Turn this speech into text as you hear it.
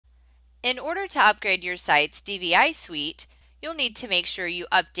In order to upgrade your site's DVI Suite, you'll need to make sure you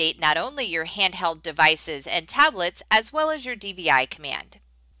update not only your handheld devices and tablets as well as your DVI command.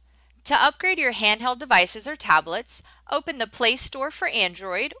 To upgrade your handheld devices or tablets, open the Play Store for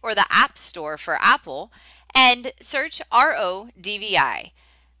Android or the App Store for Apple and search RODVI.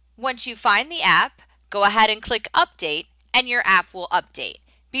 Once you find the app, go ahead and click Update and your app will update.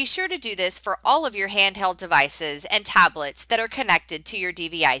 Be sure to do this for all of your handheld devices and tablets that are connected to your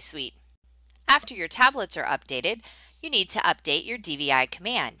DVI Suite. After your tablets are updated, you need to update your DVI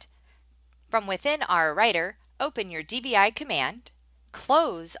command. From within our Writer, open your DVI command,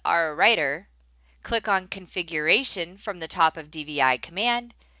 close our Writer, click on Configuration from the top of DVI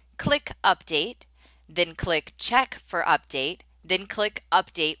command, click Update, then click Check for Update, then click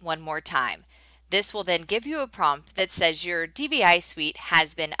Update one more time. This will then give you a prompt that says your DVI Suite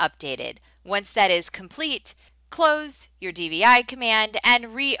has been updated. Once that is complete, close your DVI command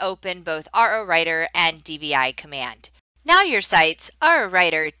and reopen both RO Writer and DVI command. Now your site's RO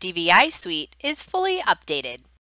Writer DVI Suite is fully updated.